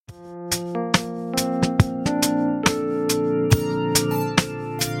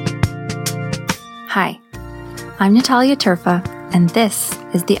Hi, I'm Natalia Turfa, and this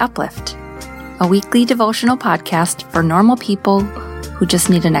is The Uplift, a weekly devotional podcast for normal people who just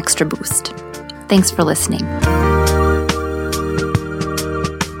need an extra boost. Thanks for listening.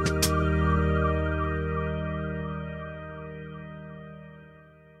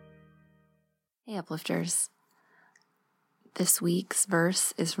 Hey, Uplifters. This week's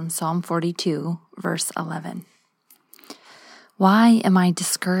verse is from Psalm 42, verse 11. Why am I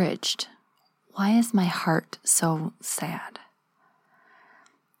discouraged? Why is my heart so sad?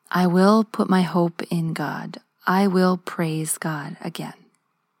 I will put my hope in God. I will praise God again.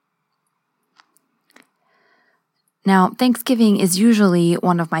 Now, Thanksgiving is usually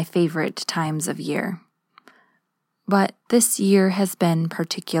one of my favorite times of year, but this year has been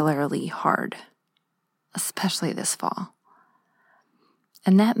particularly hard, especially this fall.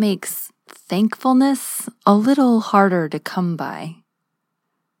 And that makes thankfulness a little harder to come by.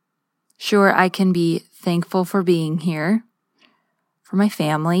 Sure, I can be thankful for being here, for my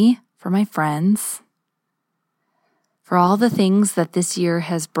family, for my friends, for all the things that this year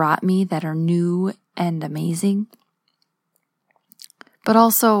has brought me that are new and amazing. But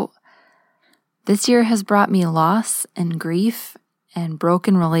also, this year has brought me loss and grief and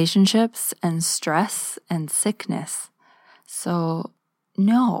broken relationships and stress and sickness. So,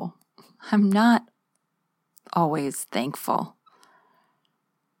 no, I'm not always thankful.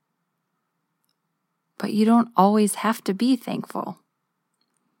 But you don't always have to be thankful.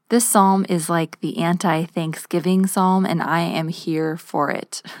 This psalm is like the anti-Thanksgiving psalm, and I am here for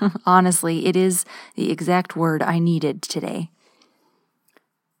it. Honestly, it is the exact word I needed today.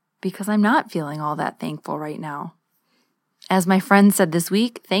 Because I'm not feeling all that thankful right now. As my friend said this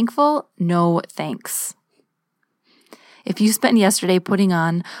week, thankful, no thanks. If you spent yesterday putting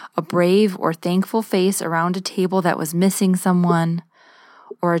on a brave or thankful face around a table that was missing someone,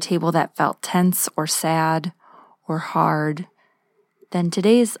 or a table that felt tense or sad or hard, then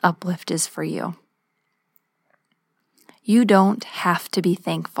today's uplift is for you. You don't have to be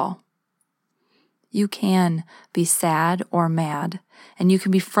thankful. You can be sad or mad, and you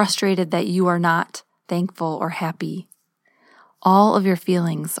can be frustrated that you are not thankful or happy. All of your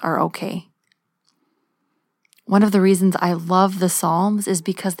feelings are okay. One of the reasons I love the Psalms is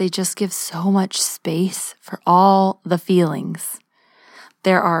because they just give so much space for all the feelings.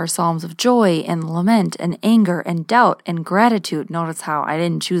 There are psalms of joy and lament and anger and doubt and gratitude. Notice how I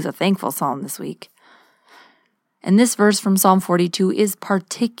didn't choose a thankful psalm this week. And this verse from Psalm 42 is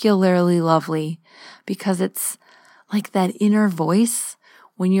particularly lovely because it's like that inner voice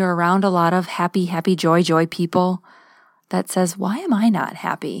when you're around a lot of happy, joy people that says, why am I not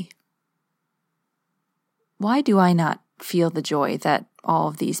happy? Why do I not feel the joy that all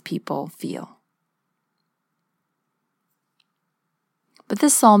of these people feel? But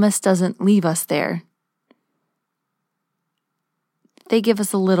this psalmist doesn't leave us there. They give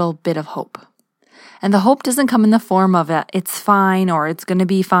us a little bit of hope. And the hope doesn't come in the form of it's fine or it's going to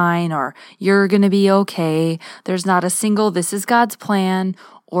be fine or you're going to be okay. There's not a single this is God's plan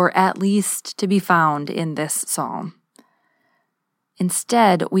or at least to be found in this psalm.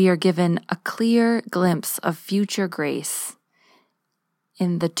 Instead, we are given a clear glimpse of future grace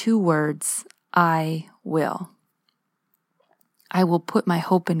in the two words, I will. I will put my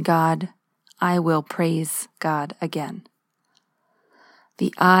hope in God. I will praise God again.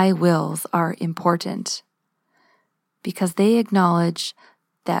 The I wills are important because they acknowledge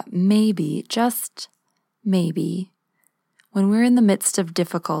that maybe, just maybe, when we're in the midst of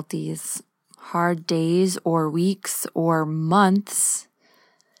difficulties, hard days or weeks or months,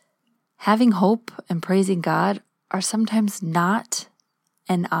 having hope and praising God are sometimes not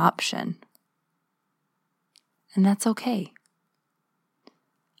an option. And that's okay.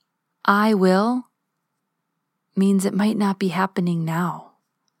 I will means it might not be happening now.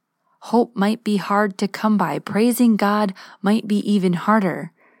 Hope might be hard to come by. Praising God might be even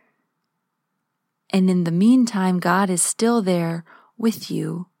harder. And in the meantime, God is still there with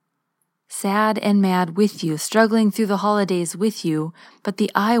you, sad and mad with you, struggling through the holidays with you. But the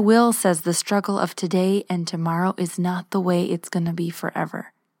I will says the struggle of today and tomorrow is not the way it's going to be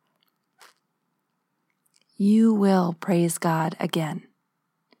forever. You will praise God again.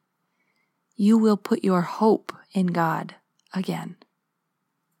 You will put your hope in God again.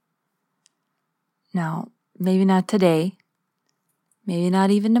 Now, maybe not today, maybe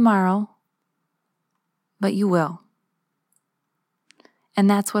not even tomorrow, but you will. And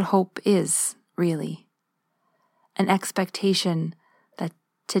that's what hope is, really. An expectation that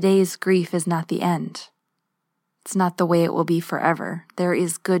today's grief is not the end. It's not the way it will be forever. There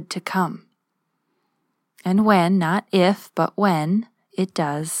is good to come. And when, not if, but when it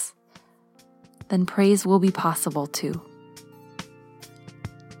does, then praise will be possible too.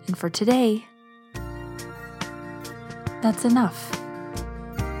 And for today, that's enough.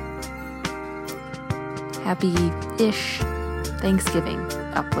 Happy-ish Thanksgiving,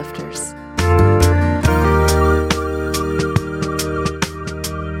 Uplifters.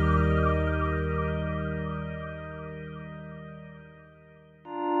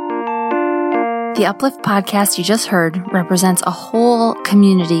 The Uplift podcast you just heard represents a whole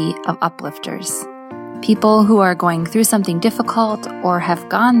community of uplifters. People who are going through something difficult or have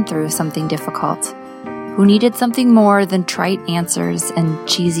gone through something difficult, who needed something more than trite answers and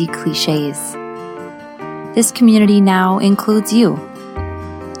cheesy cliches. This community now includes you.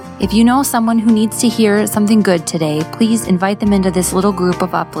 If you know someone who needs to hear something good today, please invite them into this little group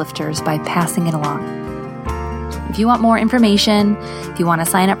of uplifters by passing it along. If you want more information, if you want to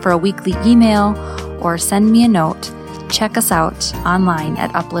sign up for a weekly email or send me a note, check us out online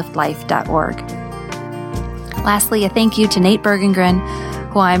at upliftlife.org. Lastly, a thank you to Nate Bergengren,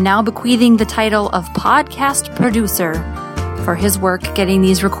 who I am now bequeathing the title of podcast producer for his work getting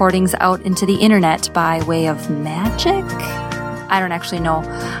these recordings out into the internet by way of magic. I don't actually know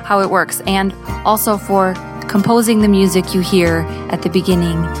how it works, and also for composing the music you hear at the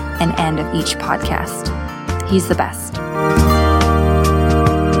beginning and end of each podcast. He's the best.